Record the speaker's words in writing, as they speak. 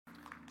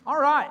All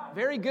right,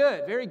 very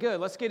good, very good.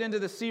 Let's get into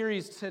the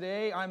series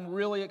today. I'm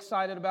really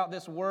excited about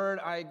this word.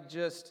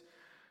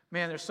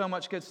 Man, there's so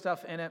much good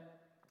stuff in it.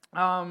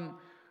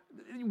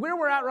 Where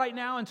we're at right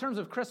now in terms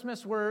of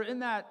Christmas, we're in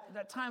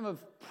that time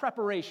of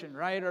preparation,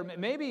 right? Or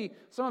maybe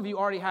some of you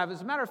already have.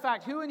 As a matter of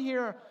fact, who in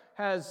here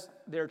has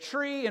their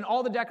tree and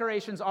all the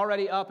decorations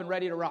already up and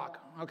ready to rock?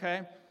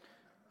 Okay?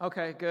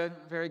 Okay, good,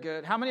 very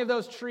good. How many of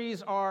those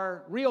trees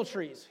are real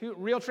trees?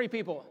 Real tree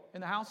people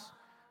in the house?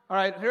 All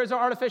right, here's our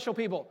artificial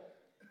people.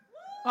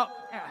 Oh,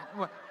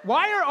 yeah.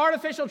 Why are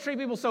artificial tree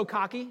people so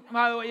cocky?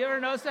 By the way, you ever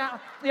notice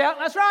that? Yeah,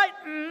 that's right.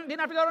 Didn't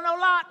have to go to no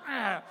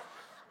lot.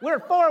 We're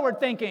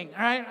forward thinking,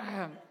 all right?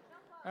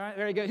 All right,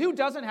 very good. Who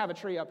doesn't have a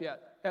tree up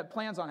yet that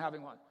plans on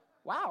having one?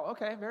 Wow,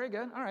 okay, very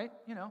good. All right,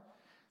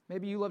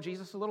 maybe you love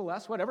Jesus a little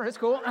less, whatever, it's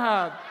cool.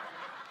 I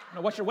don't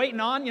know what you're waiting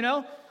on,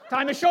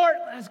 Time is short,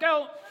 let's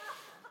go.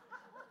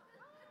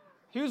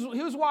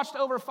 Who's watched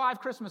over 5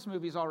 Christmas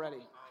movies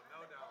already?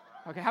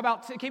 Okay, how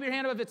about, keep your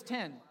hand up if it's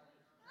 10.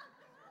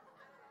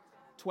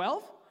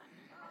 12?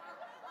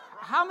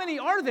 How many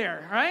are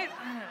there, right?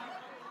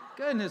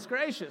 Goodness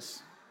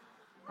gracious.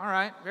 All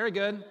right, very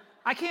good.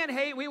 I can't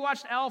hate. We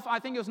watched Elf. I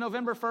think it was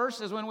November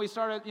 1st is when we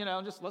started,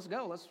 just let's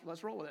go.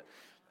 Let's roll with it.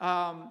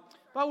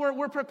 But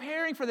we're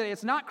preparing for the day.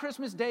 It's not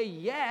Christmas Day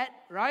yet,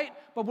 right?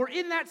 But we're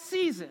in that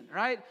season,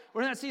 right?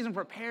 We're in that season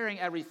preparing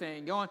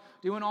everything,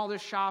 doing all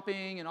this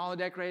shopping and all the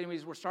decorating.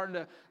 We're starting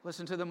to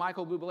listen to the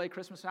Michael Bublé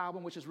Christmas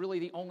album, which is really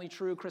the only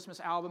true Christmas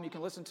album you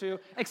can listen to,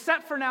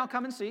 except for Now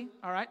Come and See.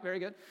 All right, very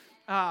good.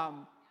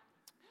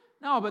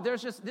 No, but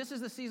this is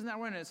the season that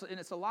we're in, and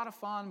it's a lot of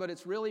fun, but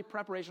it's really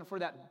preparation for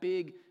that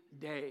big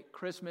day,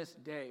 Christmas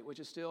Day, which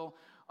is still,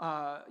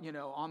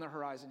 on the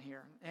horizon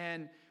here.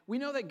 And we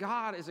know that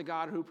God is a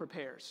God who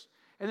prepares.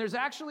 And there's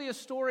actually a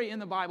story in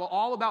the Bible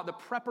all about the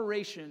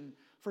preparation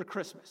for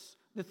Christmas,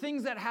 the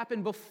things that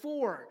happen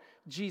before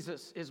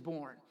Jesus is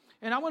born.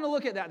 And I want to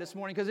look at that this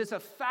morning because it's a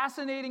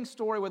fascinating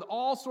story with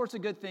all sorts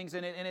of good things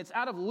in it, and it's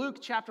out of Luke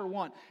chapter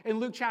 1. In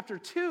Luke chapter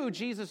 2,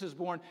 Jesus is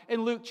born.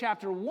 In Luke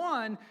chapter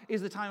 1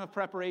 is the time of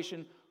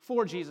preparation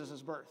for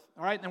Jesus' birth.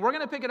 All right, and we're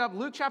going to pick it up,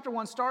 Luke chapter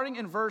 1, starting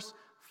in verse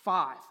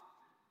 5.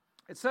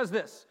 It says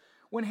this: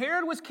 When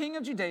Herod was king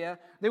of Judea,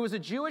 there was a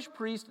Jewish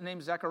priest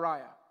named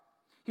Zechariah.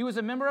 He was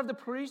a member of the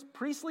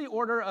priestly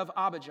order of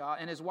Abijah,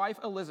 and his wife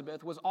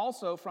Elizabeth was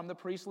also from the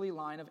priestly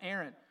line of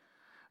Aaron.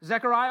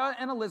 Zechariah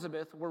and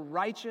Elizabeth were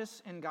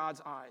righteous in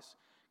God's eyes,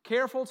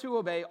 careful to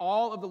obey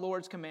all of the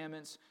Lord's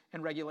commandments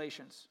and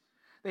regulations.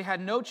 They had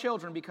no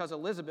children because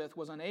Elizabeth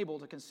was unable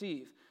to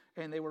conceive,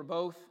 and they were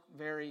both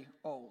very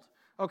old.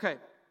 Okay,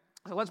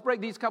 so let's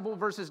break these couple of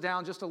verses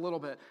down just a little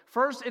bit.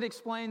 First, it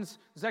explains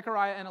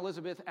Zechariah and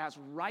Elizabeth as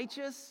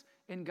righteous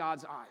in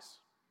God's eyes.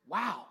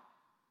 Wow.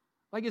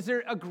 Like, is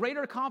there a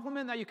greater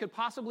compliment that you could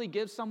possibly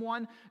give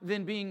someone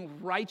than being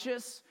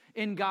righteous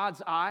in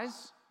God's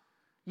eyes?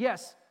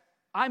 Yes,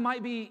 I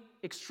might be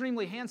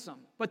extremely handsome,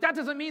 but that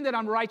doesn't mean that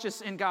I'm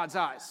righteous in God's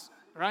eyes,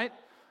 right?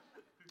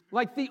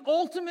 Like the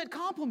ultimate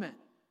compliment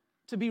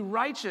to be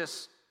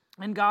righteous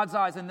in God's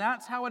eyes, and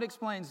that's how it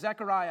explains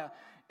Zechariah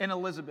and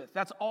Elizabeth.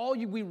 That's all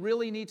we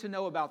really need to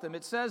know about them.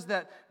 It says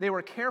that they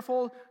were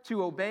careful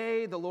to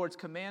obey the Lord's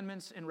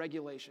commandments and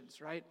regulations,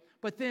 right?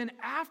 But then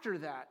after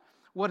that,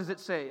 what does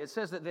it say? It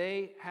says that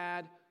they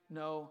had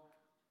no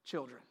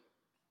children.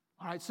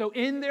 All right, so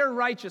in their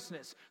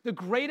righteousness, the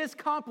greatest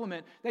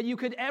compliment that you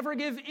could ever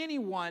give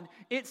anyone,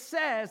 it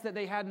says that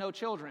they had no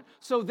children.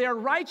 So their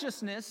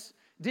righteousness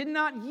did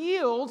not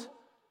yield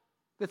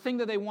the thing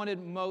that they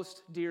wanted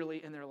most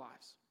dearly in their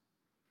lives.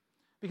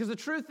 Because the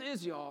truth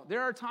is, y'all,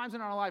 there are times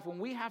in our life when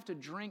we have to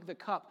drink the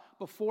cup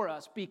before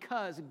us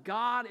because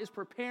God is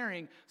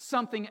preparing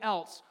something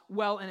else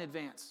well in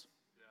advance.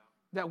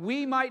 That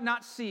we might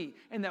not see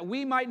and that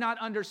we might not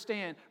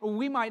understand or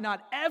we might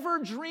not ever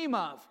dream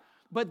of.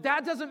 But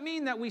that doesn't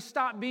mean that we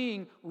stop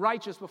being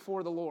righteous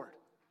before the Lord.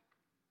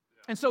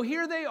 And so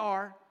here they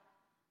are,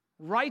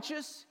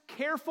 righteous,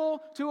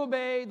 careful to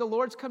obey the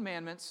Lord's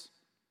commandments,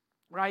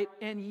 right?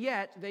 And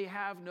yet they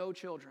have no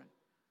children.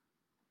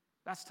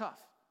 That's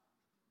tough.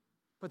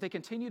 But they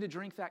continue to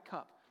drink that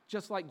cup,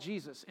 just like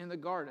Jesus in the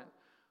garden.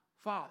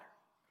 Father,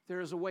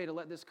 there is a way to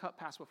let this cup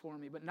pass before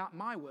me, but not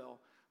my will,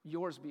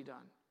 yours be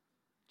done.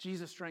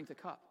 Jesus drank the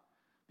cup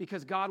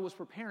because God was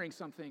preparing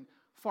something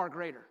far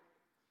greater.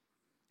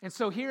 And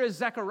so here is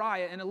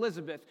Zechariah and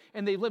Elizabeth,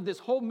 and they lived this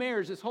whole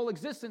marriage, this whole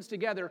existence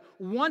together,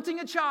 wanting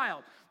a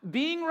child,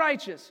 being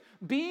righteous,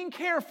 being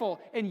careful,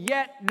 and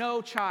yet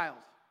no child.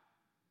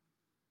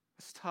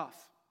 It's tough.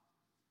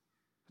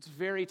 It's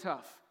very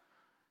tough.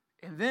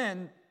 And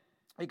then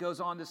it goes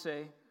on to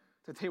say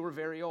that they were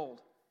very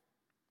old.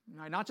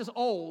 Not just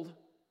old,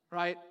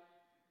 right?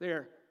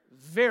 They're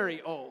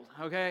very old,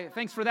 okay?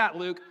 Thanks for that,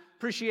 Luke.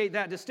 Appreciate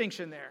that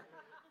distinction there.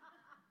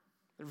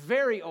 They're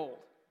very old.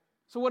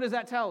 So what does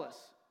that tell us?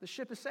 The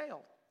ship has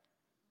sailed.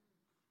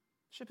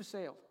 The ship has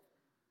sailed.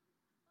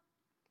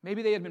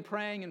 Maybe they had been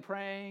praying and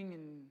praying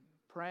and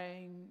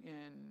praying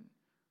and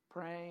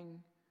praying.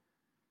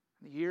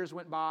 And the years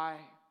went by,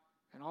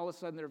 and all of a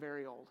sudden they're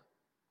very old.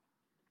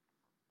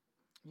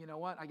 You know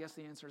what? I guess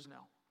the answer is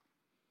no.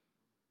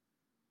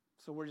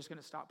 So we're just going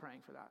to stop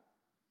praying for that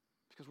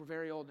because we're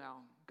very old now.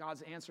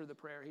 God's answered the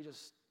prayer. He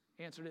just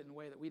answered it in a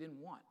way that we didn't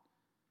want.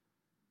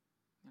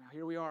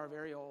 Here we are,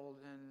 very old,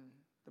 and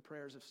the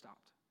prayers have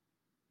stopped.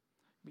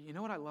 But you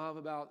know what I love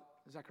about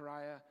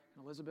Zechariah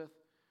and Elizabeth?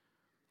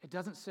 It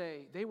doesn't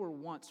say they were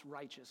once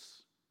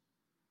righteous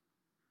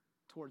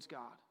towards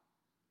God,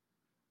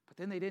 but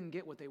then they didn't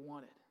get what they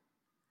wanted,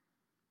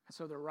 and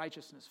so their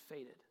righteousness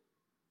faded.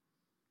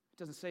 It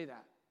doesn't say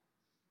that.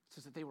 It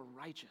says that they were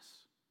righteous,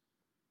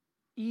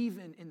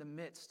 even in the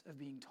midst of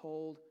being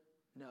told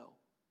no.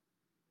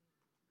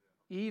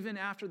 Even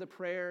after the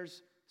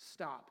prayers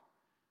stop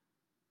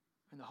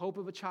and the hope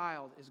of a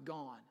child is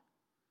gone,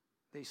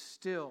 they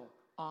still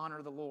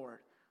honor the Lord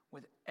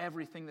with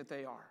everything that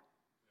they are.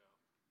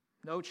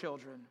 No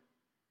children,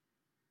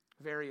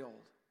 very old,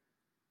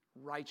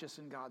 righteous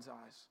in God's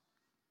eyes.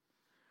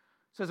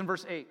 It says in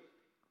verse 8,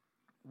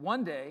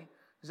 one day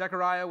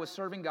Zechariah was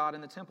serving God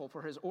in the temple,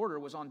 for his order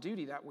was on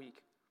duty that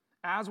week.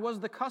 As was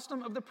the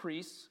custom of the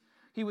priests,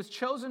 he was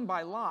chosen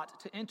by lot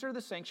to enter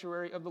the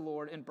sanctuary of the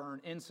Lord and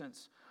burn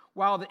incense.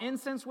 While the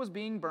incense was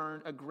being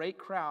burned, a great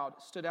crowd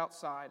stood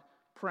outside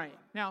praying.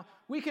 Now,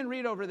 we can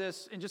read over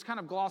this and just kind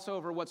of gloss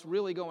over what's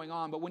really going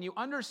on, but when you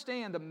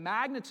understand the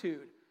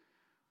magnitude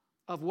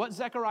of what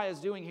Zechariah is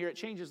doing here, it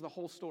changes the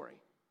whole story.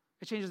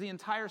 It changes the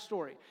entire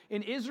story.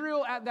 In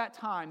Israel at that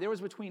time, there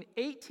was between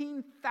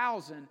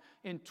 18,000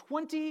 and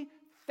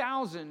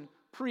 20,000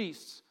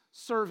 priests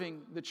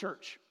serving the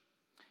church.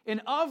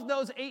 And of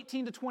those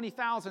 18 to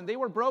 20,000, they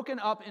were broken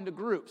up into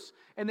groups.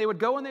 And they would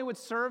go and they would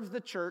serve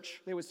the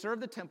church, they would serve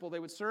the temple, they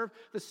would serve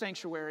the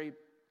sanctuary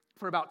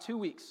for about 2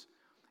 weeks.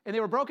 And they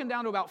were broken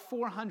down to about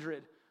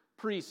 400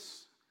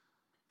 priests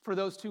for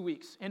those 2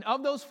 weeks. And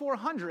of those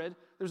 400,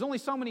 there's only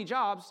so many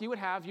jobs. You would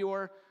have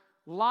your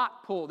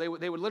lot pull. They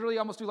would literally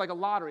almost do like a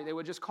lottery. They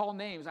would just call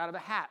names out of a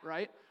hat,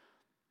 right?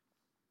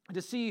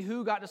 To see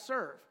who got to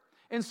serve.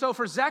 And so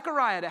for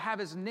Zechariah to have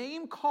his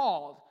name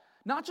called,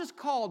 not just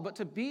called, but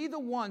to be the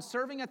one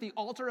serving at the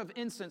altar of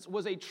incense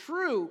was a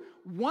true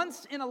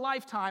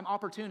once-in-a-lifetime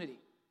opportunity.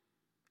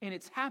 And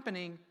it's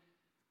happening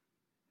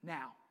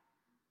now.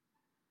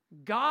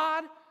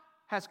 God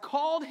has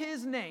called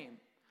his name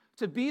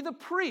to be the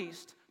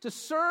priest to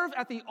serve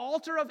at the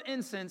altar of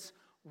incense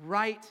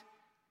right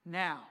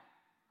now.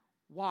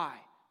 Why?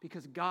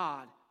 Because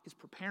God is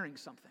preparing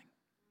something.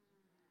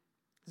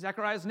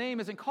 Zechariah's name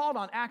isn't called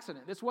on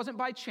accident. This wasn't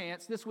by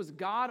chance. This was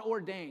God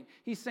ordained.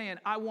 He's saying,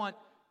 I want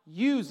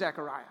you,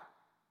 Zechariah.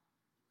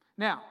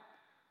 Now,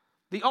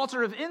 the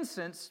altar of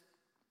incense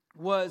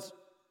was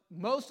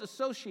most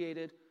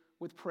associated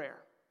with prayer.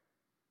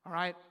 All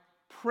right?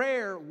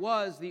 Prayer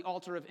was the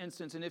altar of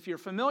incense. And if you're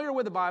familiar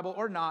with the Bible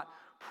or not,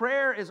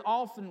 prayer is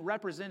often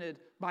represented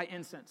by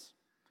incense.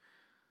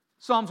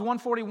 Psalms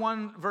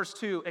 141, verse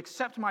 2,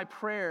 accept my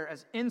prayer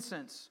as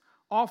incense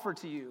offered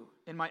to you,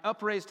 and my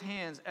upraised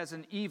hands as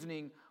an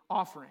evening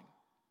offering.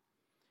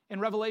 In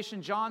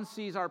Revelation, John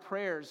sees our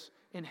prayers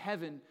in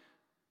heaven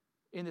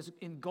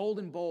in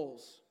golden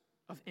bowls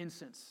of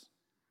incense.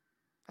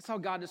 That's how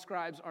God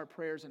describes our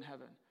prayers in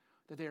heaven,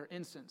 that they are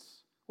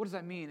incense. What does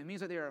that mean? It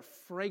means that they are a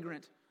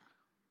fragrant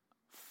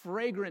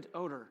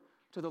odor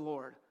to the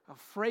Lord, a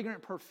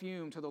fragrant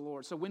perfume to the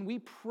Lord. So when we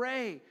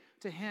pray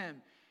to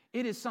him,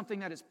 it is something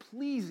that is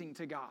pleasing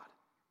to God.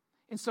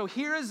 And so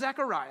here is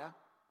Zechariah.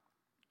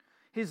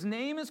 His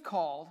name is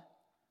called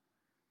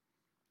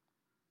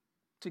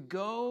to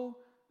go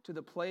to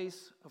the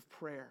place of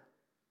prayer,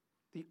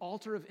 the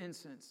altar of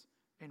incense,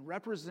 and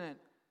represent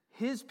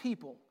his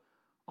people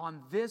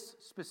on this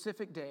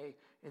specific day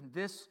in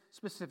this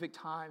specific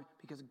time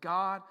because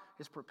God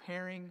is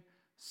preparing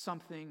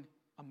something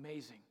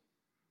amazing.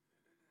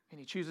 And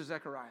he chooses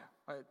Zechariah.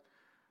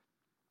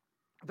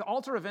 The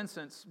altar of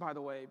incense, by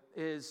the way,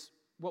 is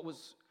what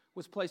was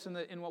placed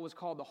in what was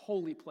called the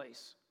holy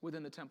place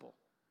within the temple.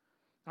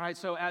 All right,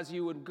 so as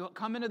you would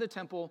come into the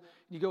temple,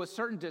 you go a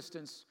certain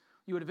distance,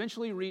 you would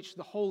eventually reach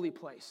the holy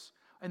place.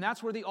 And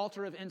that's where the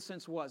altar of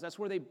incense was. That's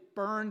where they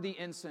burned the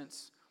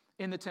incense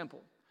in the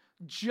temple.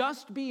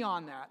 Just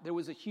beyond that, there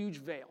was a huge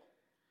veil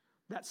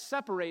that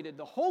separated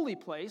the holy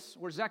place,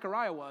 where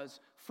Zechariah was,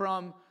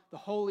 from the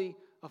Holy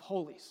of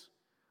Holies,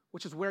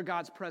 which is where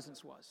God's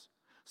presence was.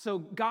 So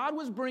God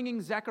was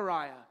bringing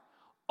Zechariah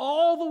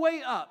all the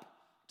way up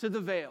to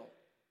the veil,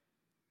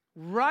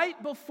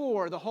 right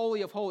before the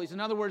Holy of Holies. In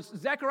other words,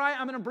 Zechariah,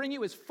 I'm going to bring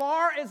you as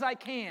far as I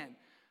can,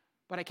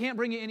 but I can't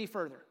bring you any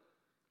further.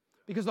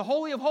 Because the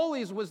Holy of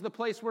Holies was the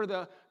place where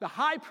the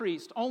high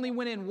priest only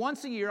went in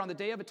once a year on the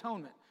Day of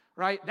Atonement,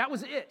 right? That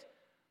was it.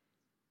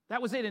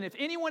 That was it. And if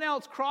anyone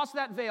else crossed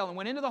that veil and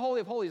went into the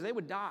Holy of Holies, they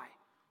would die.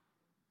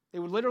 They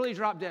would literally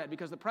drop dead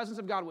because the presence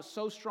of God was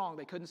so strong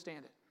they couldn't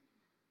stand it.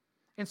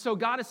 And so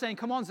God is saying,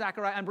 come on,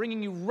 Zechariah, I'm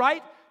bringing you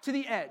right to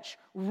the edge,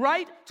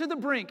 right to the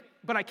brink,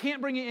 but I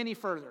can't bring you any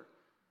further.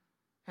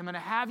 I'm going to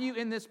have you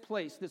in this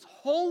place, this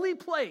holy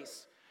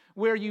place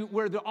where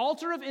the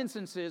altar of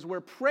incense is,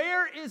 where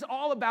prayer is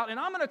all about, and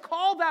I'm going to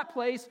call that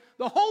place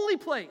the holy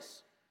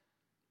place.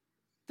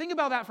 Think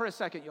about that for a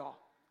second, y'all.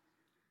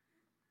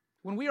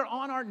 when we are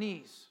on our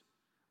knees,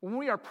 when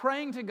we are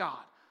praying to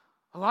God,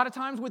 a lot of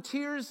times with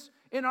tears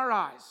in our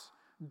eyes,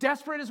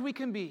 desperate as we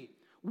can be,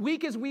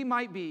 weak as we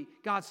might be,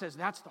 God says,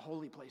 that's the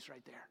holy place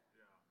right there.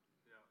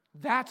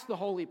 That's the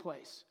holy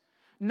place.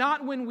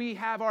 Not when we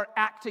have our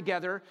act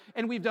together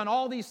and we've done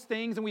all these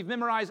things and we've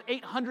memorized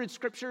 800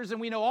 scriptures and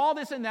we know all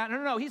this and that.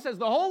 No. He says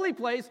the holy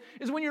place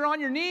is when you're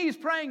on your knees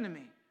praying to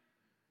me.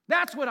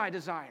 That's what I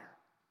desire.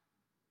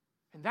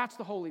 And that's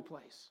the holy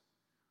place.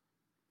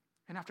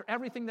 And after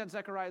everything that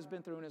Zechariah has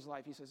been through in his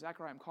life, he says,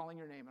 Zechariah, I'm calling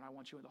your name and I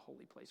want you in the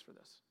holy place for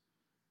this.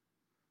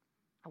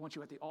 I want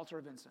you at the altar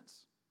of incense.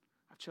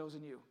 I've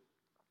chosen you.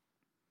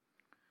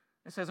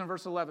 It says in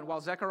verse 11, while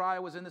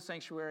Zechariah was in the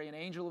sanctuary, an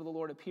angel of the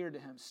Lord appeared to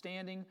him,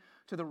 standing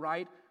to the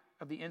right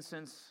of the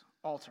incense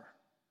altar.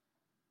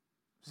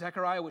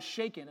 Zechariah was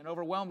shaken and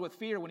overwhelmed with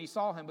fear when he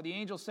saw him, but the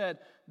angel said,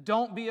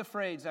 don't be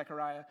afraid,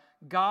 Zechariah.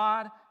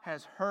 God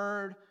has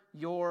heard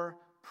your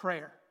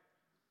prayer.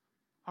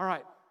 All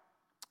right,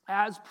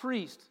 as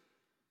priest,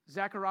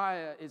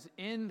 Zechariah is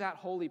in that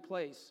holy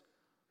place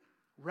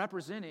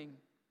representing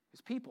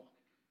his people,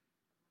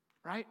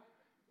 right?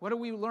 What do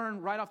we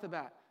learn right off the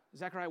bat?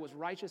 Zechariah was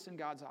righteous in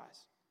God's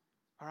eyes,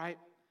 all right?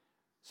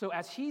 So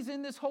as he's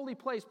in this holy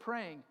place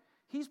praying,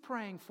 he's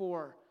praying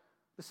for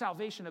the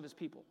salvation of his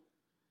people.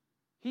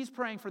 He's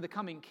praying for the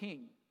coming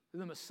king,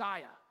 the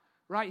Messiah,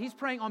 right? He's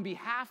praying on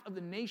behalf of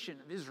the nation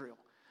of Israel.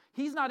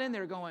 He's not in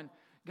there going,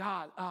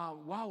 God,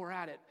 while we're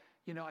at it,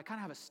 I kind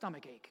of have a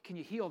stomach ache. Can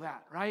you heal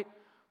that, right?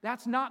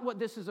 That's not what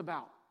this is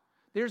about.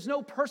 There's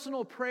no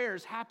personal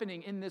prayers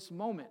happening in this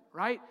moment,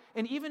 right?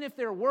 And even if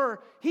there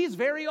were, he's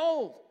very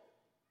old.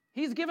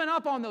 He's given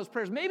up on those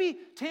prayers. Maybe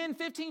 10,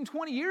 15,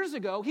 20 years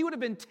ago, he would have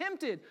been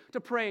tempted to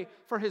pray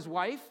for his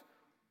wife,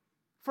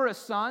 for a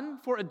son,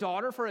 for a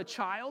daughter, for a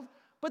child,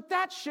 but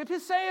that ship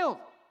has sailed.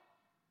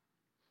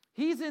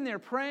 He's in there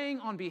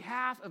praying on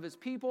behalf of his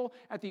people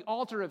at the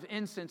altar of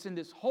incense in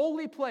this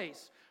holy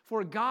place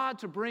for God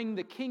to bring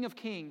the King of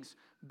Kings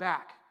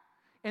back.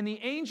 And the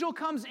angel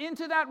comes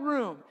into that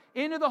room,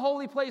 into the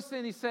holy place,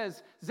 and he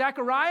says,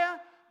 Zechariah,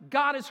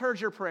 God has heard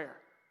your prayer.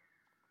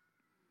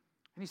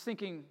 And he's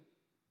thinking,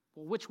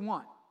 well, which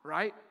one,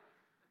 right?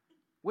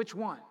 Which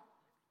one?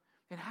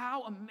 And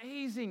how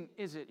amazing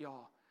is it,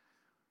 y'all,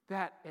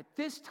 that at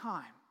this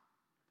time,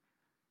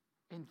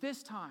 in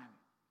this time,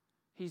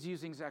 he's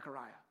using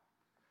Zechariah.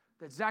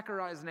 That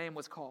Zechariah's name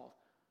was called.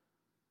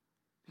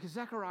 Because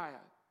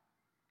Zechariah,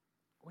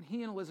 when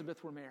he and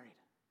Elizabeth were married,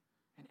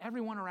 and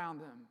everyone around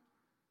them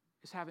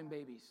is having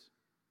babies,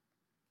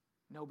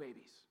 no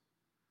babies.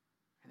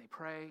 And they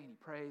pray, and he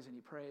prays, and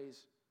he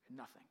prays, and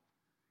nothing.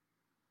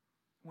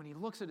 When he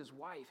looks at his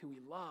wife, who he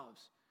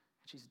loves,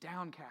 and she's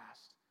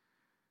downcast,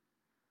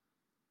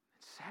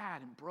 and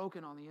sad and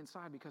broken on the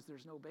inside because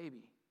there's no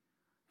baby,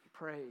 he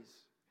prays,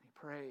 and he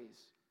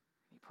prays,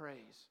 and he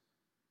prays,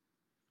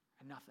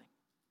 and nothing.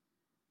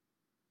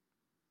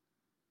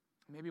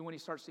 Maybe when he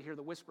starts to hear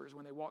the whispers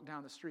when they walk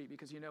down the street,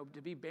 because,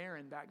 to be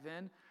barren back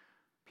then,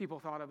 people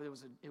thought of it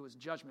was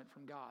judgment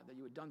from God, that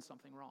you had done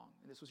something wrong,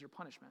 and this was your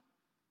punishment.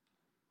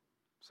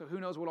 So who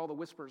knows what all the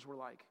whispers were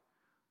like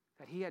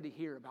that he had to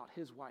hear about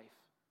his wife.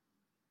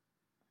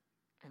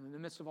 And in the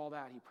midst of all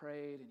that, he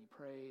prayed, and he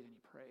prayed, and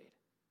he prayed,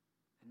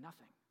 and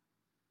nothing.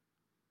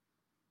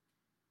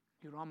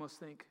 You would almost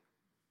think,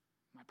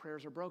 my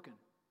prayers are broken.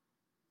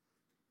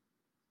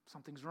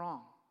 Something's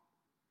wrong.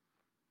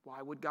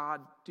 Why would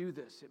God do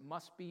this? It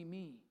must be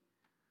me.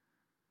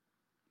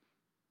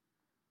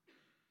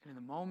 And in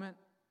the moment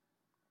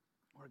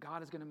where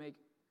God is going to make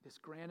this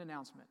grand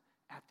announcement,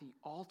 at the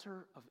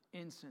altar of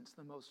incense,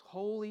 the most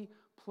holy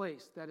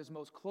place that is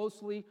most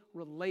closely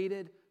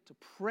related to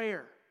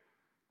prayer,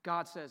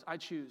 God says, I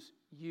choose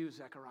you,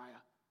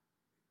 Zechariah.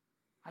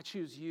 I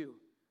choose you.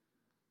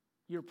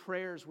 Your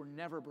prayers were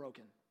never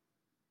broken.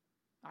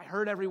 I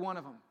heard every one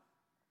of them.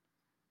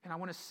 And I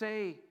want to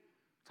say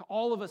to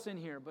all of us in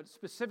here, but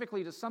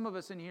specifically to some of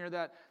us in here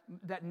that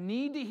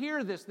need to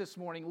hear this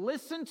morning,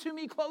 listen to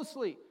me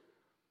closely.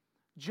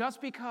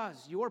 Just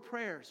because your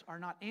prayers are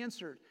not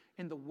answered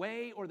in the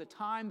way or the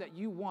time that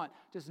you want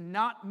does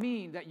not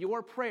mean that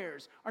your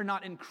prayers are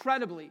not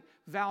incredibly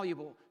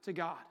valuable to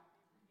God.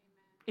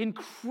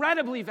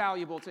 Incredibly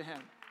valuable to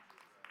him.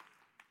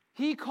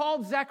 He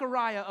called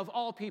Zechariah, of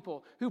all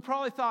people, who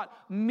probably thought,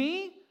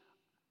 me?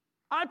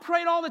 I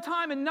prayed all the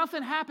time and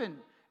nothing happened.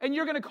 And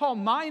you're going to call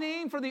my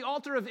name for the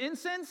altar of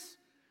incense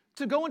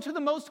to go into the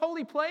most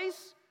holy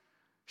place?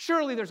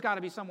 Surely there's got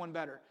to be someone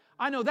better.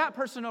 I know that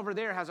person over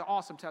there has an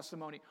awesome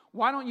testimony.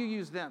 Why don't you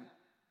use them?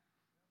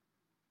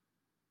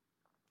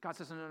 God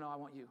says, no, I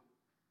want you.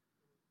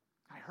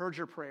 I heard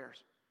your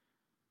prayers.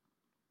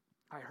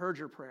 I heard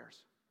your prayers.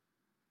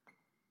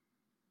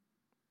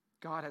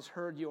 God has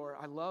heard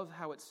I love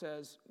how it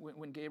says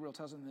when Gabriel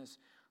tells him this,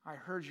 I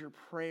heard your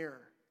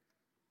prayer,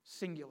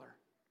 singular.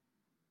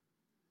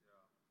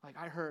 Like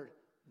I heard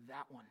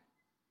that one.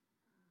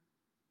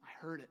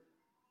 I heard it.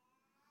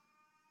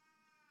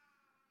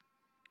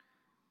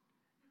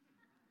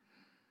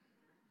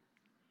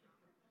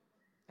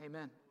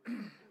 Amen.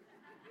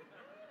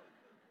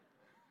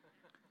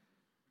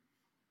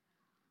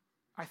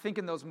 I think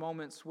in those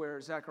moments where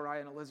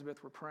Zechariah and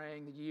Elizabeth were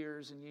praying the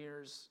years and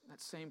years,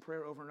 that same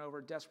prayer over and over,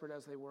 desperate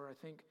as they were, I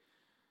think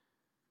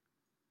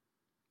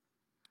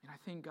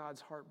God's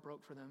heart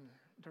broke for them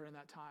during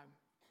that time.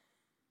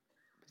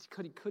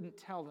 He couldn't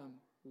tell them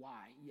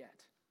why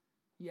yet.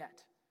 Because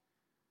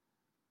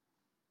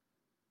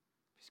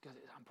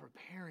I'm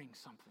preparing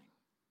something.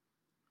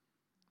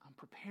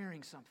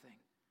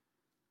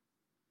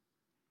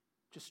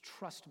 Just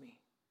trust me.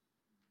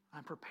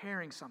 I'm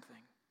preparing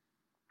something.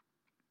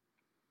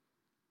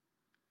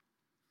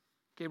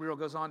 Gabriel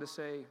goes on to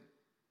say,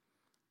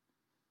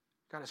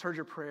 God has heard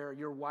your prayer.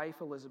 Your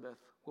wife, Elizabeth,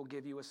 will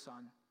give you a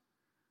son,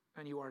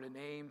 and you are to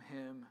name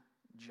him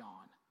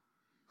John.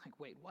 Like,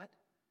 wait, what?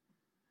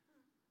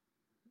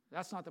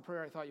 That's not the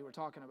prayer I thought you were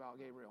talking about,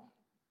 Gabriel.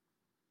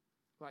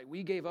 Like,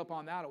 we gave up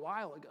on that a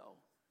while ago.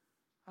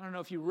 I don't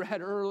know if you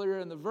read earlier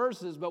in the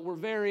verses, but we're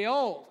very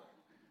old,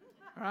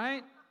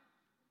 right?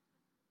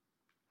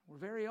 We're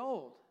very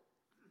old.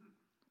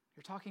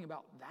 You're talking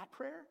about that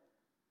prayer?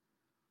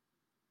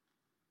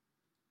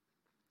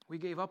 We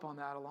gave up on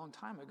that a long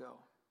time ago.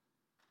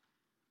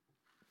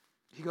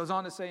 He goes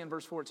on to say in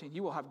verse 14,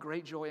 you will have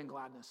great joy and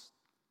gladness.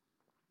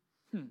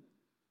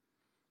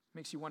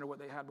 Makes you wonder what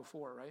they had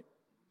before, right?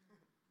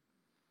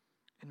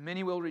 And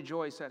many will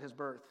rejoice at his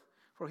birth,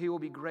 for he will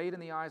be great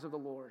in the eyes of the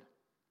Lord.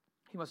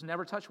 He must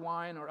never touch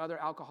wine or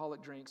other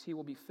alcoholic drinks. He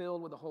will be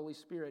filled with the Holy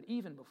Spirit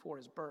even before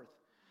his birth.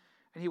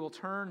 And he will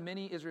turn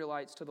many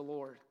Israelites to the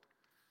Lord,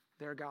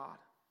 their God.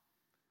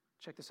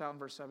 Check this out in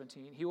verse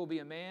 17. He will be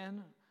a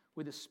man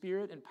with the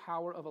spirit and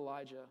power of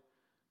Elijah.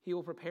 He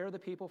will prepare the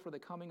people for the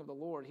coming of the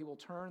Lord. He will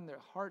turn the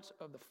hearts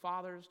of the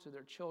fathers to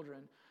their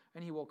children,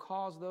 and he will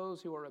cause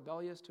those who are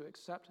rebellious to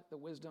accept the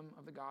wisdom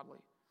of the godly.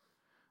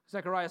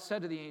 Zechariah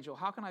said to the angel,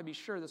 how can I be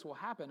sure this will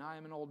happen? I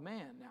am an old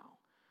man now,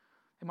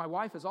 and my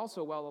wife is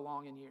also well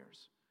along in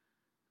years.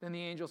 Then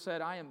the angel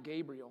said, I am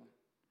Gabriel.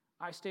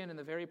 I stand in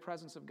the very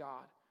presence of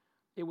God.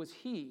 It was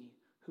he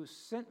who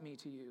sent me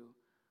to you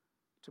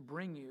to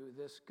bring you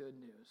this good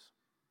news.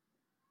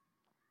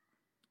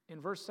 In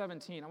verse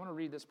 17, I want to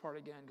read this part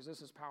again because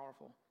this is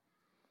powerful.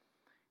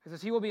 It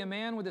says, he will be a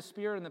man with the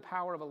spirit and the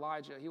power of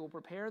Elijah. He will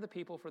prepare the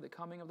people for the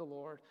coming of the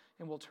Lord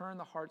and will turn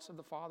the hearts of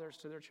the fathers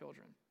to their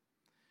children.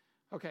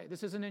 Okay,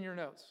 this isn't in your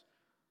notes.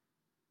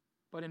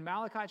 But in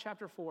Malachi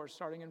chapter 4,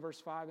 starting in verse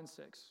 5 and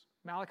 6,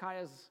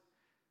 Malachi is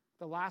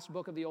the last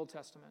book of the Old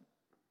Testament.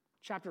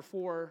 Chapter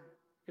 4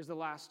 is the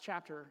last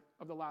chapter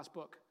of the last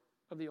book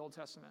of the Old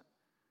Testament.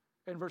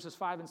 And verses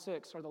 5 and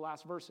 6 are the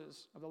last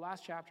verses of the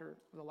last chapter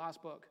of the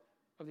last book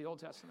of the Old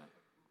Testament.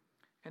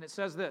 And it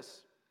says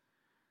this,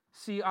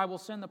 see, I will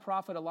send the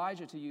prophet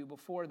Elijah to you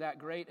before that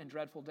great and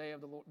dreadful day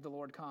of the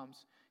Lord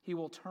comes. He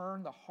will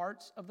turn the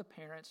hearts of the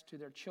parents to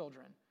their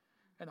children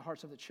and the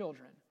hearts of the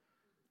children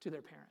to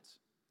their parents.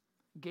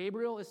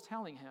 Gabriel is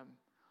telling him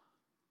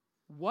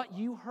what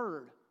you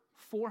heard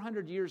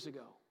 400 years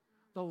ago,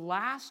 the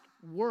last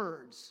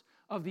words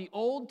of the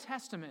Old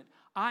Testament,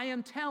 I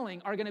am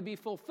telling are going to be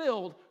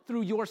fulfilled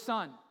through your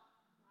son.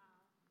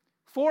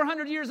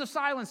 400 years of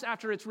silence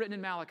after it's written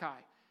in Malachi.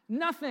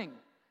 Nothing.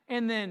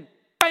 And then,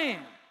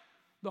 bam,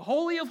 the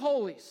Holy of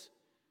Holies.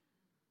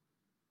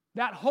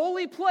 That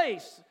holy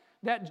place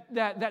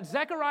that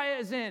Zechariah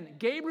is in,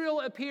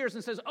 Gabriel appears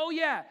and says, oh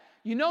yeah,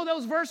 you know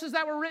those verses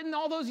that were written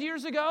all those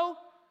years ago?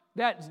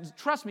 That,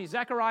 trust me,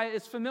 Zechariah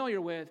is familiar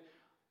with.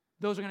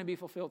 Those are going to be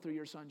fulfilled through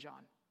your son,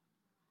 John.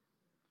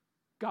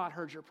 God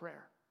heard your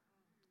prayer.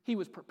 He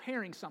was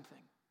preparing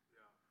something.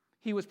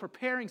 He was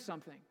preparing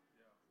something.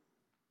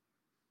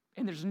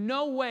 And there's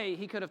no way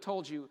he could have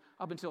told you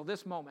up until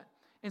this moment.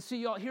 And see,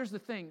 y'all, here's the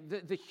thing.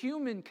 The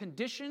human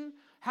condition,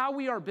 how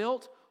we are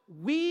built,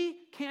 we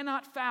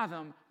cannot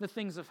fathom the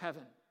things of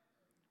heaven.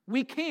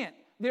 We can't.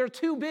 They're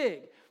too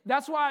big.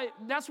 That's why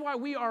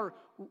we are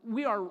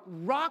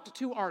rocked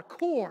to our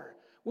core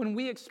when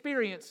we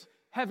experience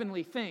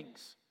heavenly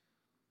things.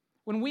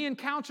 When we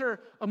encounter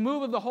a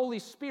move of the Holy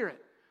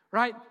Spirit,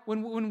 right?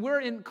 When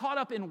we're caught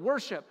up in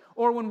worship,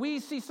 or when we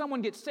see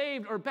someone get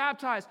saved or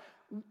baptized,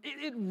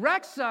 it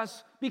wrecks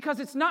us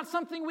because it's not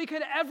something we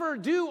could ever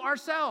do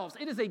ourselves.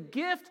 It is a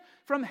gift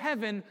from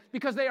heaven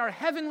because they are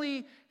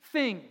heavenly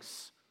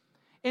things.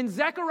 And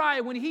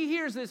Zechariah, when he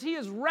hears this, he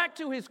is wrecked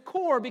to his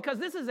core because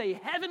this is a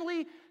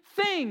heavenly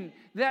thing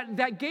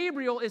that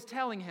Gabriel is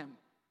telling him.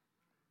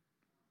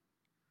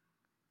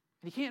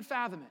 And he can't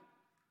fathom it.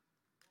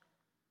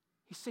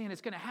 He's saying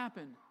it's going to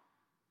happen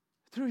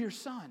through your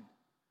son.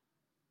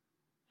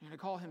 You're going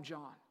to call him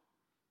John.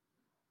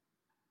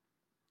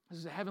 This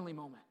is a heavenly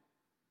moment.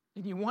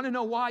 And you want to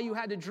know why you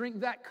had to drink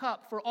that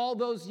cup for all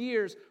those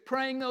years,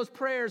 praying those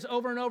prayers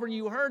over and over, and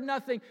you heard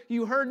nothing,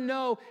 you heard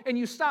no, and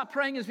you stopped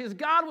praying is because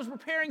God was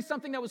preparing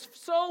something that was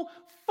so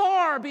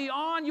far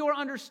beyond your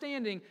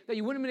understanding that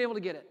you wouldn't have been able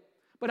to get it.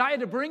 But I had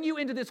to bring you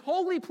into this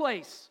holy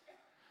place.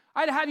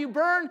 I had to have you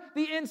burn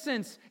the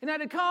incense, and I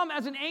had to come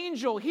as an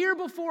angel here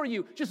before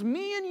you, just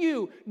me and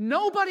you,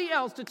 nobody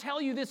else, to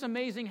tell you this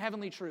amazing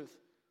heavenly truth.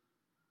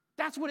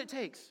 That's what it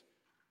takes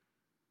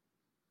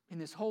in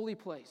this holy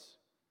place.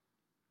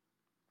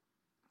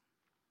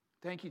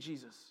 Thank you,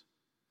 Jesus.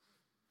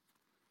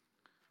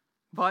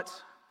 But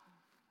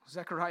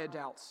Zechariah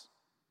doubts.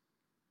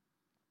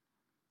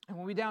 And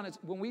when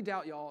we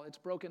doubt, y'all, it's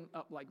broken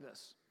up like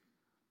this.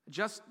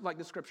 Just like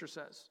the scripture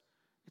says.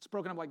 It's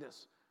broken up like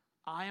this.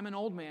 I am an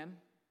old man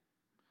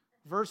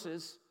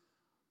versus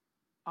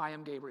I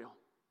am Gabriel.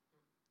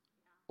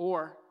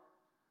 Or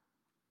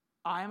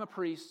I am a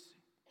priest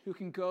who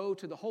can go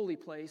to the holy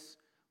place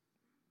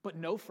but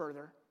no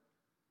further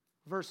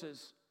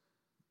versus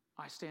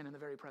I stand in the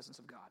very presence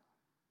of God.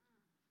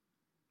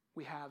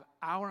 We have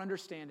our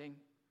understanding,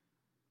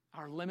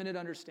 our limited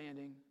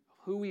understanding of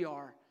who we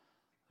are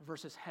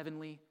versus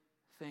heavenly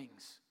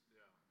things.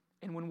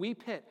 Yeah. And when we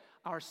pit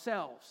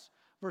ourselves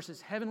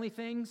versus heavenly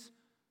things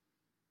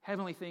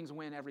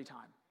win every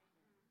time.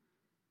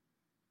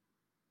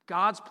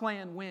 God's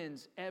plan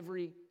wins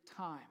every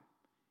time.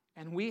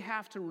 And we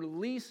have to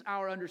release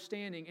our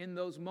understanding in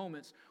those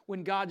moments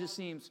when God just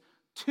seems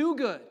too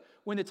good,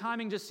 when the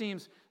timing just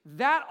seems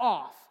that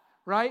off,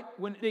 right?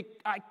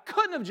 I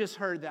couldn't have just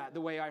heard that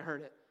the way I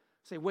heard it.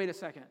 Say, wait a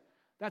second,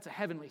 that's a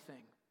heavenly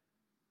thing.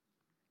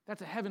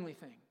 That's a heavenly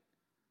thing.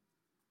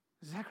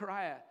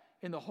 Zechariah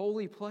in the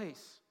holy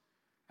place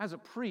as a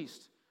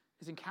priest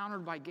is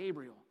encountered by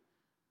Gabriel.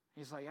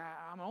 He's like,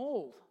 I'm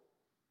old.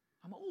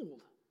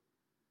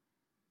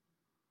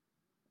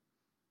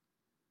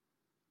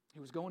 He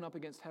was going up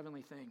against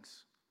heavenly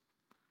things.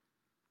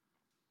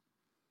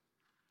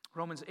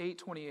 Romans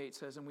 8:28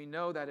 says, and we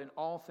know that in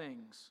all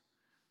things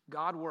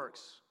God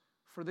works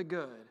for the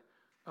good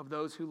of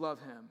those who love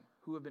him,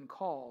 who have been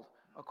called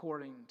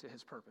according to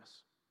his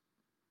purpose.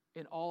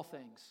 In all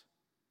things.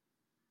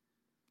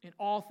 In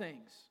all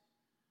things.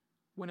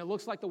 When it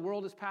looks like the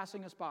world is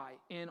passing us by,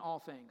 in all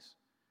things.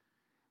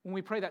 When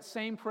we pray that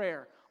same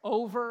prayer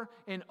over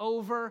and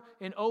over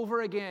and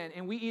over again,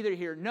 and we either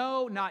hear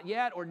no, not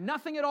yet, or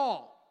nothing at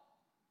all,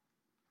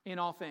 in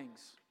all things.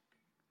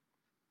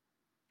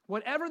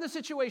 Whatever the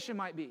situation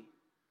might be,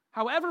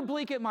 however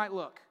bleak it might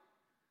look,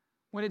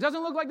 when it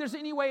doesn't look like there's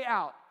any way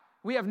out,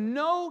 we have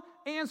no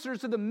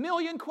answers to the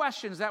million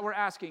questions that we're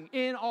asking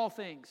in all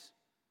things.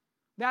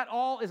 That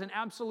all is an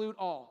absolute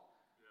all.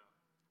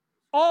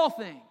 Yeah. All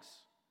things.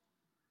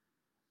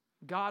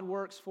 God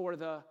works for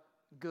the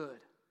good.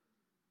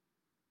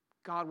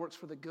 God works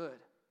for the good.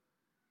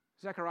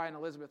 Zechariah and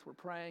Elizabeth were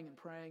praying and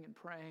praying and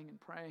praying and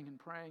praying and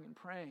praying and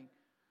praying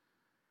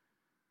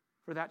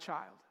for that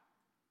child.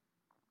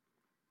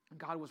 And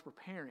God was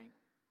preparing.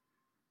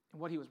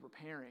 And what he was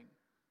preparing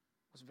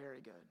was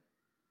very good.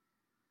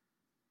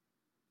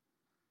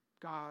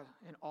 God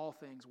in all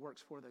things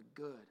works for the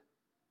good.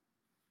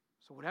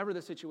 So whatever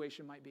the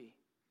situation might be,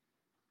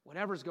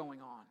 whatever's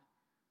going on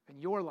in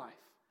your life,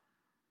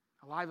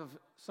 the life of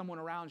someone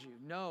around you,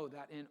 know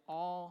that in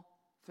all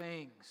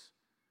things,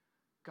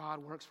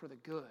 God works for the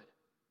good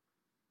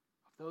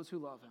of those who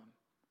love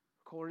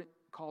him,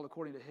 called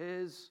according to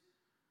his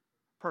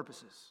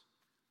purposes.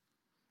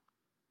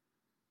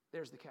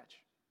 There's the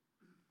catch.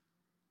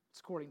 It's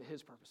according to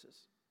his purposes.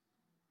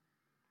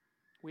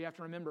 We have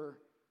to remember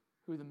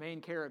who the main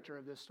character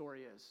of this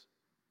story is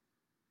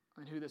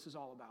and who this is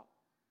all about.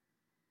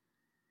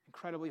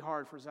 Incredibly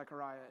hard for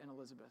Zechariah and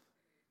Elizabeth.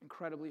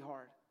 Incredibly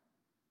hard.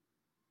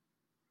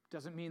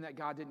 Doesn't mean that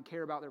God didn't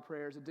care about their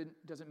prayers.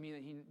 It doesn't mean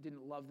that he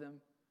didn't love them.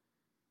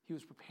 He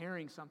was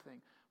preparing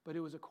something, but it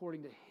was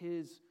according to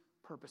his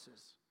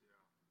purposes. Yeah.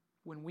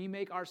 When we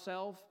make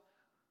ourselves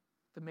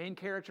the main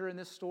character in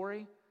this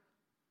story,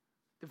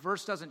 the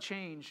verse doesn't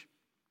change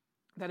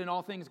that in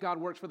all things God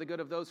works for the good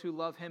of those who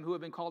love him, who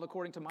have been called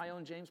according to my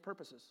own James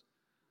purposes.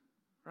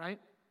 Right?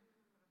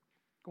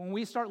 When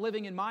we start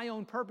living in my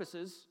own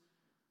purposes,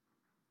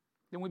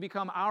 then we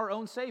become our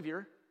own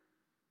savior,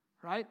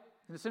 right?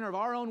 In the center of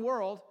our own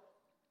world,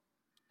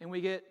 and we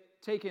get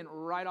taken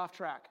right off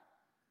track.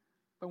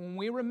 But when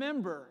we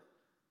remember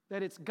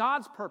that it's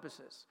God's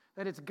purposes,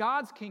 that it's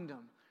God's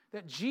kingdom,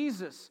 that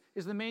Jesus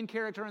is the main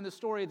character in the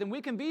story, then we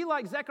can be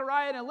like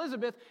Zechariah and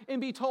Elizabeth and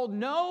be told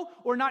no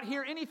or not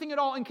hear anything at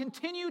all and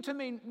continue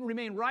to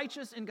remain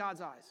righteous in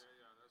God's eyes.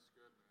 Yeah, that's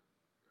good, man.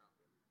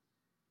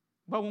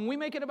 Yeah. But when we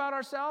make it about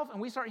ourselves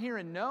and we start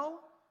hearing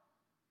no,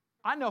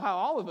 I know how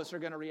all of us are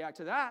going to react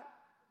to that.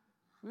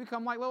 We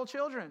become like little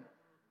children.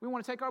 We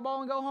want to take our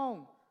ball and go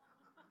home.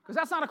 Because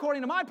that's not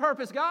according to my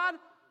purpose, God.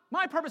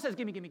 My purpose says,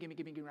 give me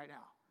right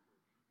now.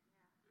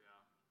 Yeah.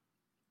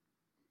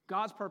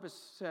 God's purpose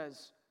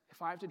says,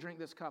 if I have to drink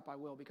this cup, I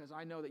will, because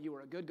I know that you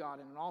are a good God,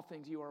 and in all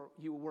things you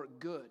will work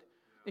good.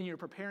 Yeah. And you're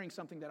preparing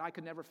something that I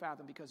could never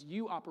fathom because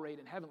you operate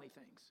in heavenly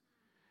things.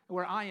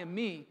 Where I am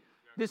me,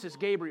 this is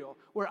Gabriel.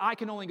 Where I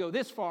can only go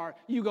this far,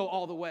 you go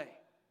all the way.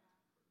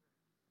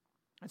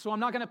 And so I'm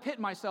not going to pit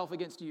myself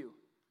against you.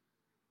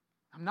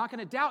 I'm not going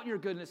to doubt your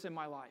goodness in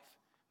my life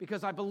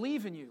because I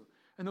believe in you.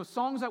 And those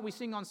songs that we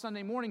sing on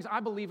Sunday mornings, I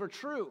believe are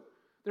true.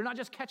 They're not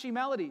just catchy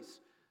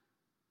melodies.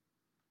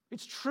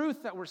 It's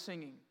truth that we're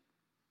singing.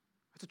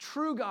 It's a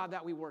true God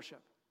that we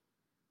worship.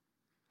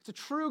 It's a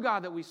true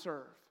God that we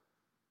serve.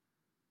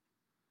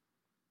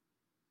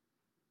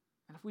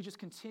 And if we just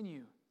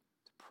continue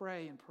to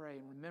pray and pray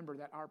and remember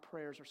that our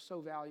prayers are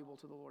so valuable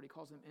to the Lord. He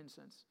calls them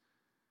incense.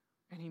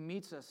 And He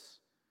meets us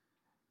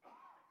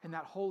in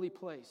that holy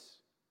place.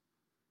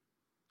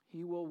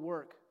 He will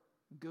work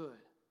good.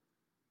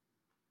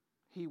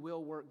 He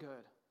will work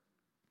good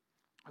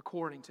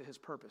according to His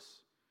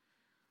purpose.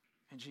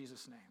 In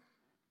Jesus' name.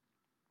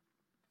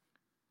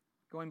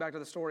 Going back to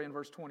the story in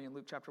verse 20 in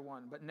Luke chapter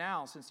 1. But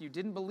now, since you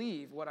didn't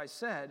believe what I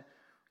said,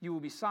 you will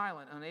be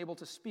silent, unable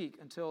to speak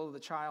until the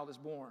child is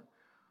born.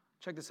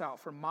 Check this out.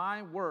 For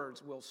my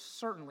words will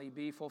certainly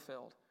be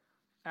fulfilled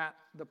at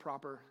the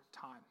proper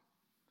time.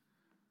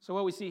 So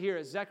what we see here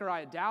is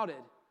Zechariah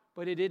doubted,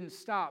 but it didn't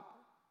stop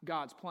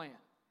God's plan.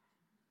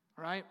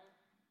 All right?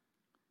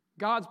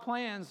 God's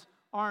plans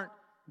aren't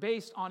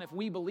based on if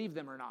we believe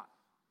them or not.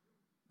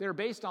 They're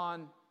based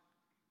on,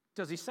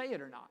 does He say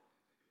it or not?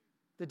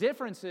 The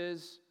difference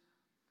is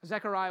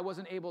Zechariah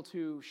wasn't able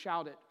to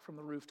shout it from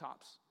the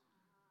rooftops.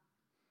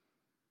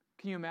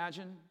 Can you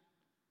imagine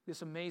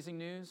this amazing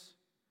news?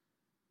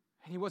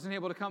 And he wasn't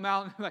able to come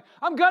out and be like,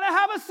 I'm going to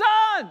have a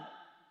son,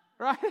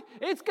 right?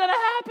 It's going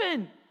to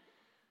happen.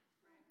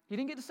 He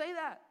didn't get to say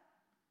that.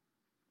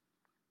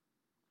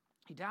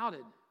 He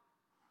doubted.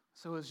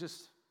 So it was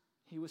just,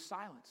 he was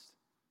silenced.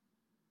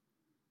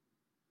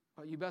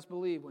 But you best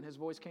believe when his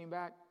voice came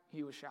back,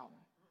 he was shouting.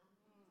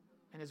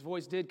 And his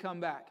voice did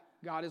come back.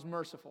 God is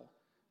merciful.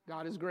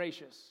 God is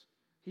gracious.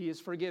 He is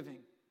forgiving.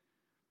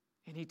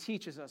 And He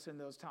teaches us in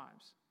those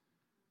times.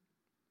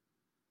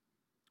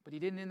 But he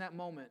didn't in that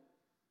moment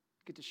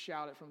get to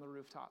shout it from the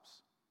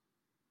rooftops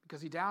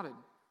because he doubted.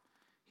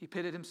 He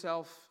pitted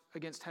himself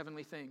against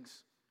heavenly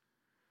things.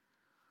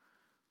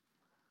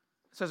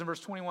 It says in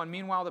verse 21,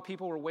 meanwhile the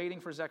people were waiting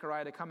for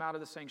Zechariah to come out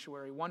of the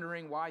sanctuary,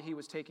 wondering why he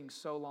was taking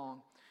so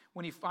long.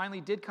 When he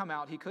finally did come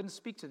out, he couldn't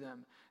speak to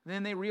them.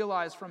 Then they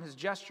realized from his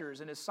gestures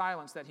and his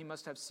silence that he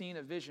must have seen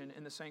a vision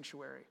in the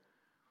sanctuary.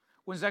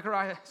 When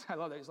Zechariah, I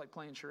love that, he's like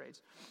playing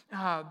charades.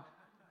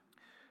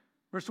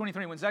 Verse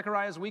 23, when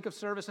Zechariah's week of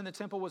service in the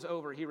temple was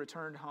over, he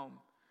returned home.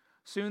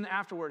 Soon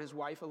afterward, his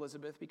wife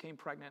Elizabeth became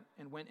pregnant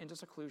and went into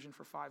seclusion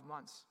for 5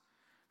 months.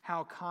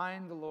 How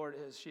kind the Lord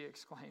is, she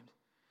exclaimed.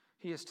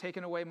 He has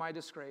taken away my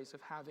disgrace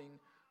of having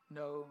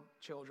no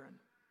children.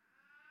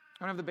 I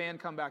don't have the band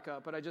come back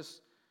up, but I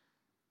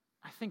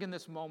think in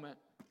this moment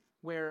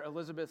where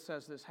Elizabeth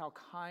says this, how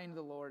kind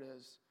the Lord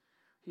is.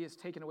 He has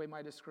taken away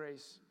my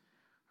disgrace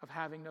of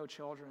having no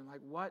children. Like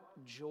what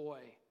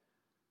joy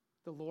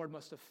the Lord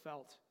must have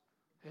felt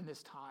in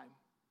this time.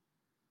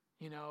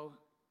 You know,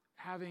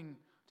 having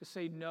to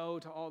say no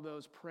to all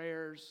those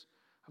prayers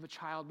of a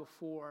child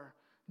before,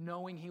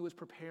 knowing he was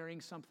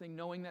preparing something,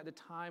 knowing that the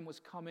time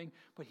was coming,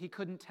 but he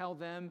couldn't tell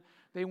them.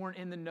 They weren't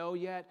in the know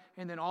yet.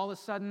 And then all of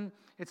a sudden,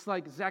 it's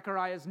like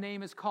Zechariah's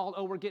name is called.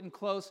 Oh, we're getting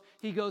close.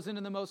 He goes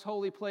into the most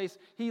holy place.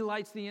 He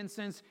lights the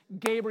incense.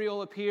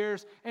 Gabriel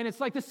appears. And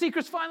it's like the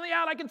secret's finally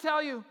out. I can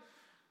tell you.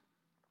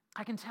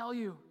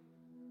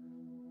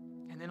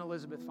 And then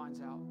Elizabeth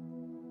finds out.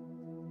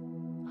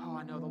 Oh,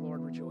 I know the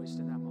Lord rejoiced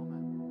in that moment.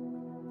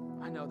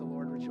 I know the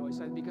Lord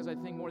rejoiced because I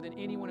think more than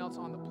anyone else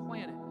on the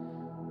planet,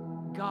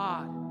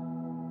 God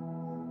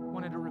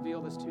wanted to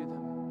reveal this to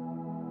them.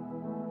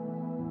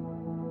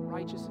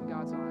 Righteous in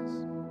God's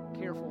eyes,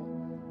 careful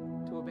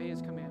to obey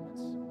His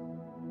commandments.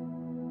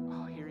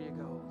 Oh, here you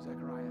go,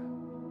 Zechariah.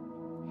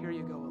 Here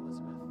you go,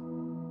 Elizabeth.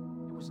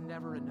 It was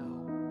never a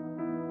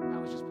no. I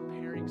was just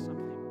preparing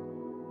something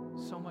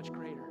so much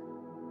greater.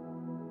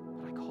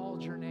 But I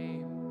called your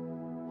name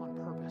on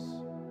purpose.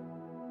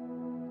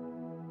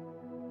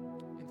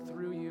 And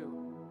through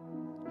you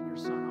and your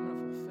son, I'm going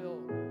to fulfill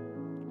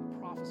a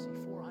prophecy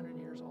 400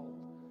 years old.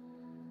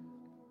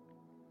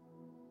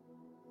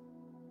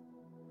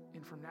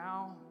 And from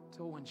now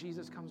till when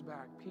Jesus comes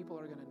back, people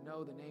are going to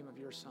know the name of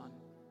your son.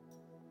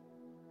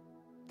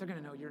 They're going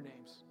to know your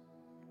names.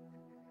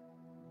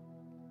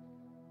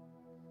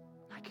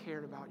 I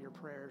cared about your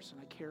prayers,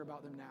 and I care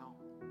about them now.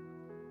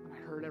 And I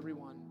heard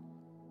everyone.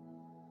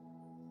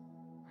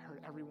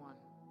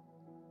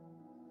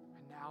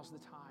 And now's the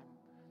time.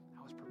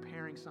 I was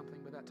preparing something,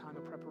 but that time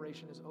of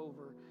preparation is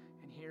over.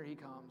 And here he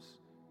comes,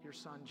 your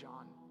son,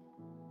 John.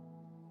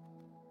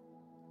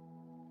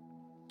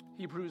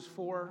 Hebrews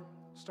 4,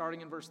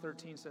 starting in verse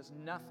 13, says,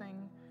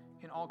 nothing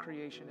in all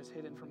creation is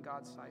hidden from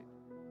God's sight.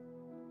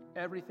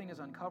 Everything is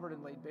uncovered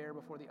and laid bare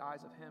before the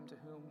eyes of him to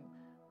whom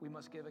we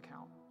must give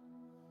account.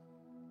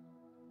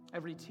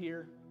 Every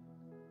tear,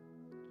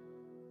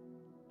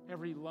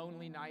 every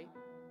lonely night,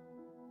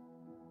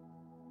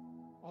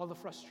 all the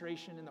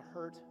frustration and the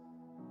hurt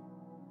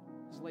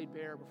is laid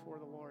bare before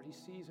the Lord. He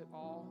sees it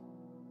all.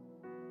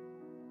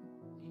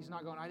 He's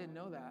not going, I didn't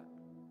know that.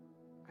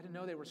 I didn't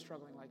know they were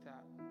struggling like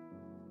that.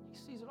 He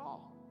sees it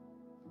all.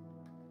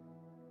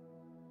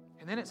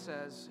 And then it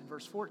says in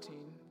verse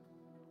 14,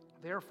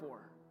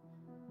 therefore,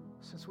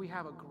 since we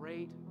have a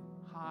great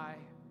high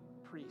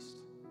priest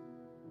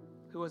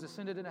who has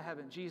ascended into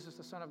heaven, Jesus,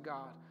 the Son of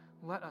God,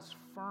 let us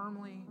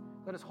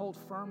hold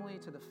firmly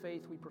to the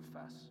faith we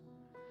profess.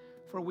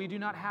 For we do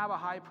not have a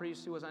high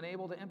priest who is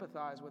unable to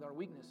empathize with our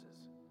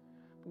weaknesses,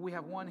 But we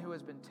have one who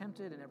has been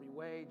tempted in every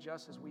way,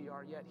 just as we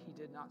are, yet he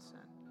did not sin.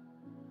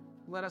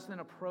 Let us then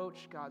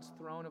approach God's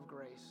throne of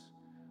grace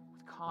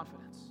with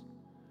confidence,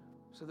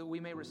 so that we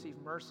may receive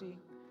mercy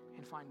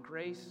and find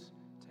grace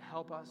to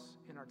help us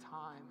in our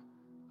time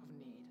of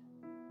need.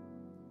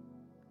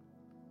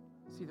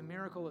 See, the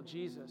miracle of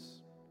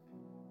Jesus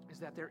is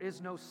that there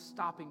is no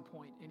stopping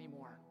point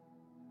anymore.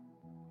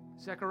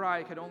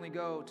 Zechariah could only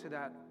go to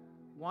that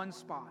one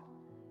spot,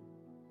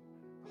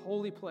 the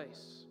holy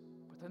place,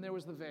 but then there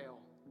was the veil,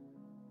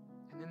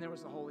 and then there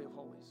was the Holy of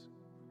Holies.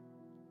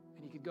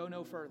 And he could go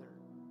no further.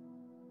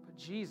 But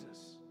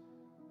Jesus,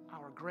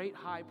 our great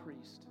high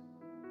priest,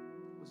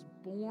 was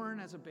born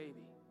as a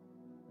baby,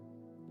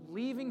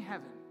 leaving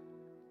heaven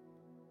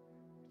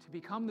to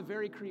become the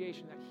very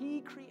creation that he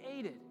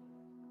created.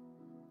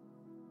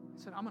 He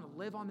said, I'm going to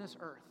live on this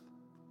earth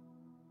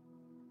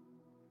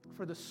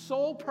for the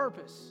sole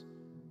purpose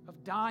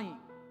of dying.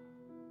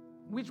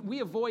 We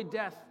avoid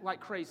death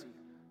like crazy.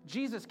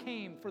 Jesus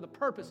came for the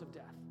purpose of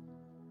death,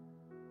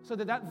 so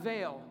that that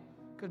veil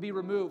could be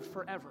removed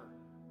forever,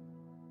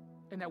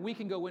 and that we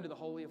can go into the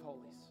Holy of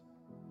Holies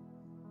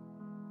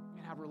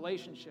and have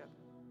relationship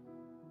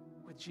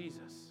with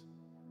Jesus,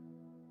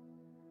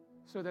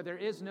 so that there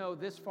is no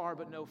this far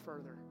but no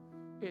further.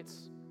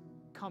 It's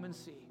come and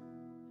see.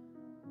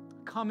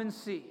 Come and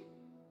see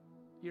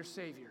your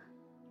Savior.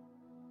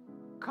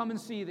 Come and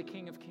see the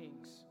King of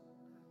Kings.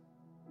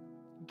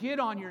 Get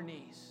on your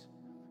knees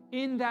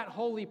in that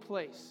holy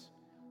place.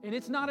 And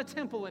it's not a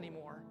temple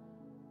anymore.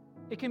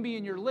 It can be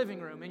in your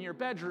living room, in your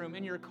bedroom,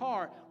 in your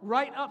car,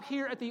 right up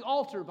here at the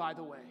altar, by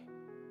the way.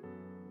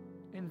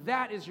 And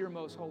that is your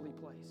most holy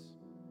place,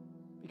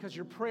 because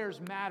your prayers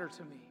matter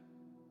to me.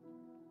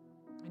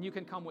 And you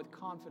can come with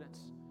confidence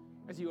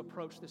as you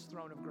approach this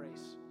throne of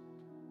grace.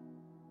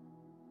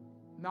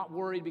 Not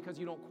worried because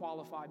you don't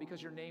qualify,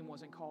 because your name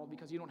wasn't called,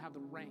 because you don't have the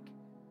rank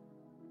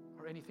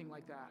or anything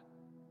like that.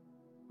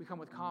 We come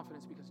with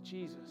confidence because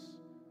Jesus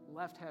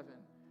left heaven,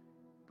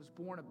 was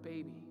born a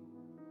baby,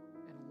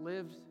 and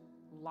lived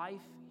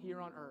life here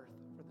on earth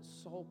for the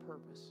sole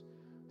purpose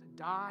to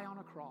die on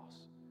a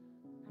cross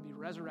and be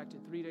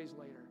resurrected 3 days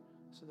later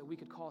so that we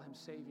could call him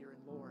Savior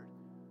and Lord,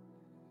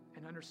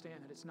 and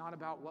understand that it's not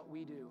about what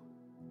we do.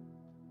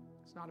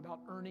 It's not about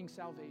earning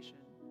salvation.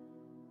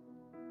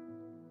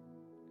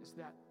 It's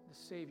that the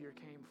Savior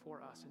came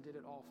for us and did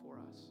it all for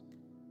us.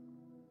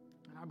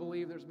 And I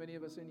believe there's many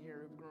of us in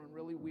here who've grown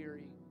really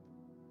weary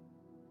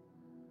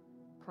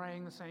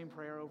praying the same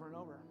prayer over and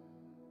over.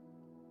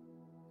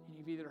 And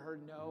you've either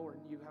heard no or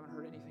you haven't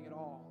heard anything at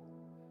all.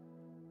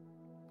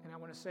 And I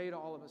want to say to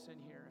all of us in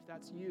here, if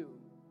that's you,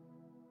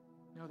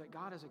 know that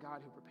God is a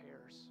God who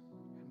prepares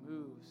and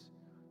moves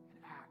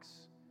and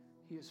acts.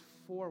 He is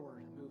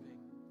forward moving.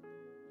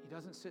 He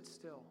doesn't sit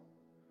still.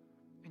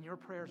 And your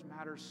prayers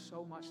matter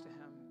so much to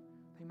him.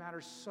 They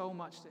matter so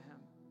much to him.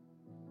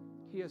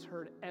 He has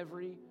heard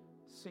every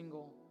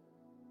single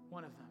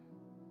one of them.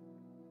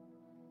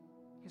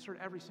 He's heard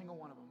every single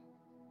one of them.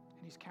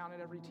 And he's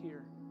counted every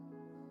tear.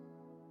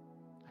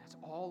 And it's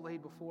all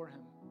laid before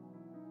him.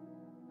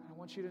 And I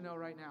want you to know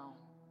right now,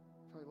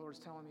 I feel like the Lord's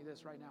telling me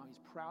this right now.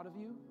 He's proud of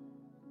you.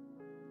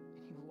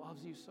 And he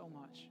loves you so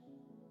much.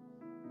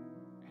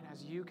 And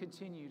as you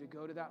continue to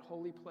go to that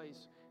holy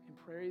place and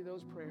pray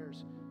those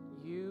prayers,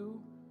 you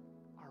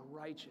are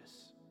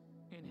righteous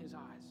in his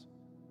eyes.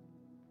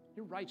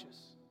 You're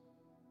righteous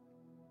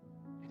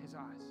in his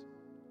eyes.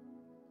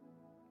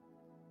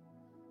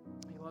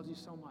 He loves you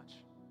so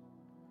much.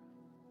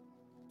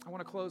 I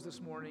want to close this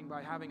morning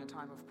by having a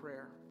time of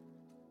prayer.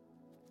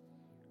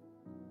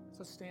 So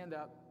let's stand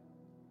up.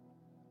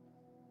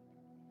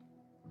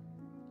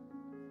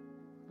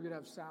 We could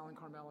have Sal and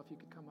Carmela if you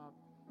could come up.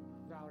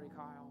 Valerie,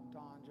 Kyle,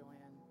 Dawn,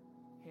 Joanne,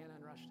 Hannah,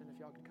 and Rushton if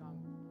y'all could come.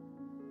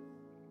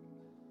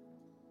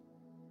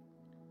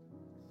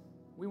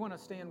 We want to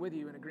stand with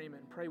you in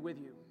agreement and pray with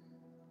you.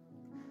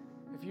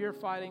 If you're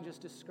fighting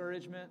just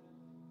discouragement,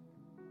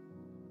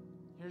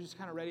 you're just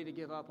kind of ready to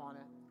give up on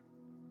it.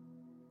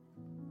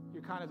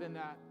 You're kind of in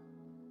that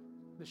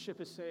the ship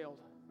has sailed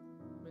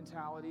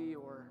mentality,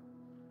 or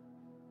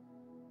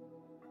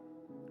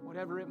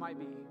whatever it might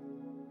be.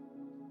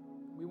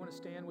 We want to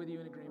stand with you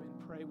in agreement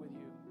and pray with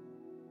you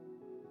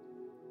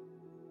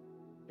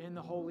in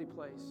the holy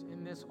place,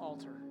 in this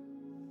altar,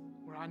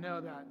 where I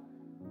know that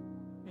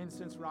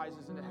incense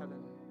rises into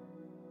heaven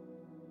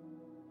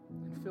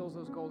and fills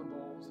those golden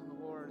bowls, and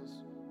the Lord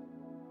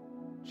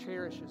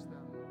cherishes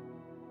them.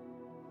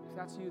 If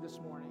that's you this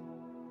morning,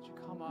 would you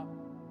come up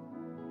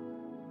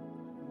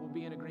and we'll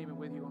be in agreement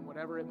with you on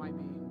whatever it might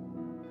be.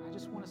 And I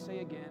just want to say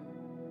again,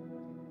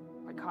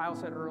 like Kyle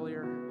said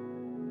earlier,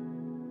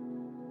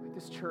 like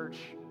this church,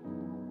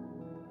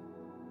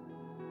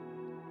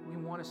 we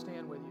want to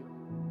stand with you.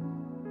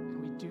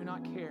 And we do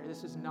not care.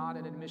 This is not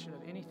an admission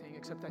of anything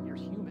except that you're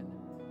human.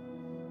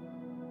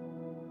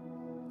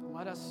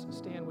 Let us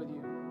stand with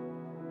you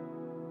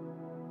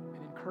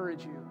and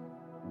encourage you.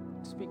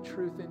 Speak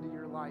truth into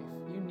your life.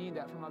 You need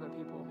that from other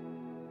people.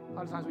 A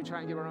lot of times we try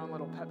and give our own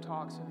little pep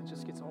talks and it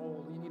just gets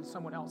old. You need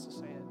someone else to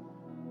say it.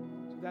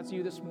 So If that's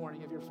you this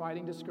morning, if you're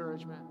fighting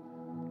discouragement,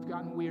 you've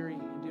gotten weary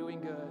in doing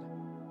good,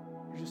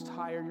 you're just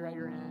tired, you're at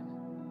your end,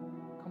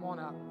 come on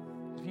up.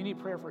 If you need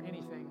prayer for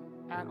anything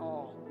at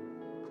all,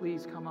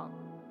 please come up,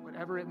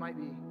 whatever it might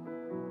be.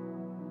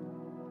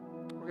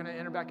 We're going to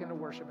enter back into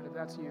worship, and if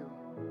that's you,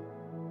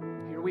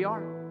 here we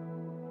are.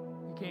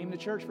 You came to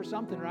church for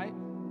something, right?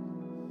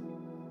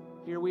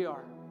 Here we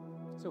are.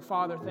 So,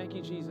 Father, thank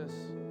you, Jesus,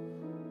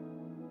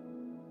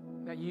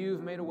 that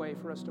you've made a way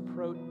for us to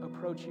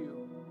approach you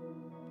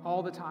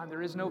all the time.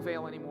 There is no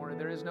veil anymore.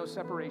 There is no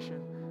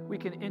separation. We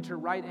can enter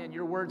right in.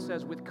 Your word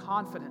says with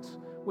confidence,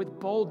 with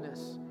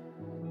boldness,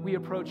 we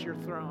approach your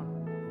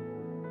throne.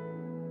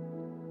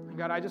 And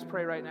God, I just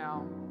pray right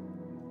now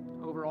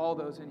over all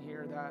those in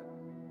here that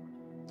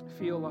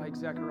feel like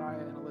Zechariah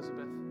and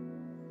Elizabeth,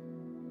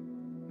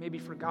 maybe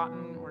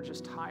forgotten or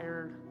just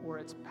tired, or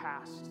it's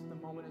past, the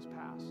moment is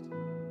past.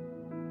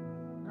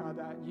 God,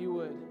 that you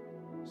would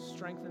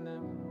strengthen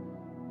them,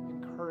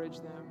 encourage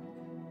them,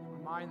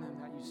 remind them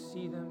that you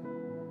see them,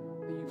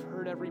 that you've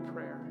heard every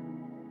prayer,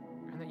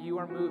 and that you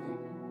are moving,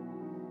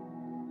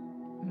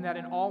 and that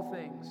in all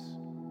things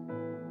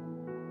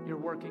you're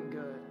working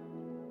good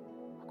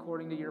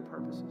according to your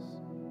purposes.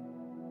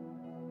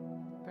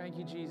 Thank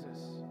you,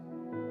 Jesus,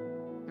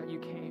 that you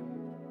came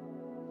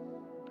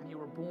and you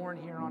were born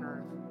here on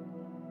earth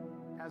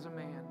as a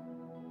man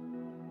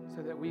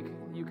so that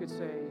you could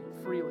say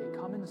freely,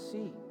 come and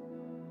see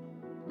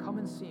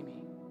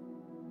me.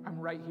 I'm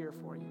right here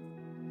for you.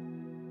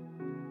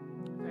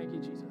 Thank you,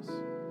 Jesus.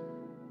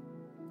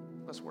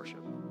 Let's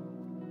worship.